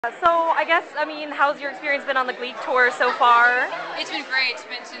So I guess, how's your experience been on the Gleek tour so far? It's been great. It's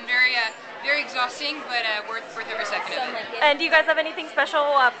been very exhausting, but worth every second of it. And do you guys have anything special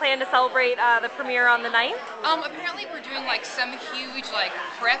planned to celebrate the premiere on the 9th? Apparently we're doing like some huge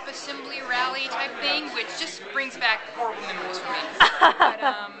prep assembly rally type thing, which just brings back horrible memories for me.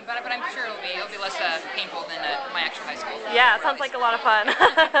 but I'm sure it'll be less painful than my actual high school. Yeah, it sounds like a lot of fun.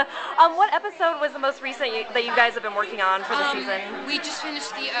 What episode was the most recent that you guys have been working on for the season? We just finished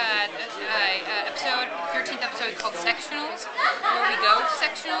the 13th episode called Sectionals, where we go to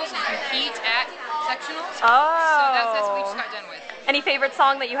sectionals and compete at sectionals. Oh. So that's what we just got done with. Any favorite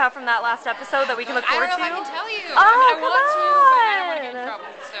song that you have from that last episode that we can look forward to? I don't know if I can tell you. Oh, I come want on. to, but I don't want to get in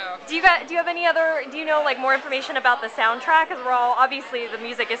trouble. So. Do you have any other, do you know more information about the soundtrack? Because obviously the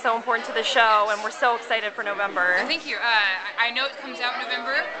music is so important to the show, and we're so excited for November. Thank you. I know it comes out in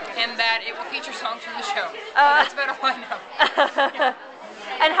November, and that it will feature songs from the show. That's about all I know. Yeah.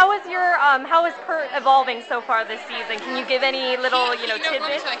 And how is Kurt evolving so far this season? Can you give any little,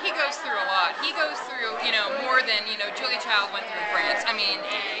 tidbits? He goes through a lot. He goes through, more than, Julia Child went through in France. I mean,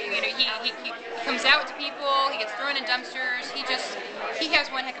 he comes out to people, he gets thrown in dumpsters, he has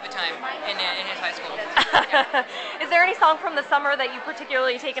one heck of a time in his high school. Yeah. Is there any song from the summer that you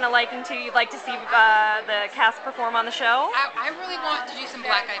particularly taken a liking to, you'd like to see the cast perform on the show? I really want to do some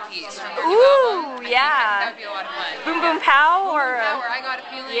Black Eyed Peas from their new album. Yeah. That would be a lot of fun. Boom Boom Pow? Boom Boom Pow, or I Got a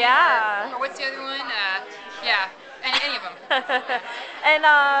Feeling. Yeah. Or what's the other one? Yeah. Any of them. And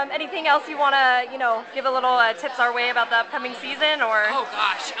anything else you want to, give a little tips our way about the upcoming season, or? Oh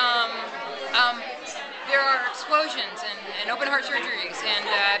gosh, there are explosions and open heart surgeries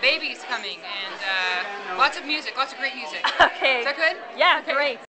and babies coming and lots of music, lots of great music. Okay. Is that good? Yeah, okay. Great.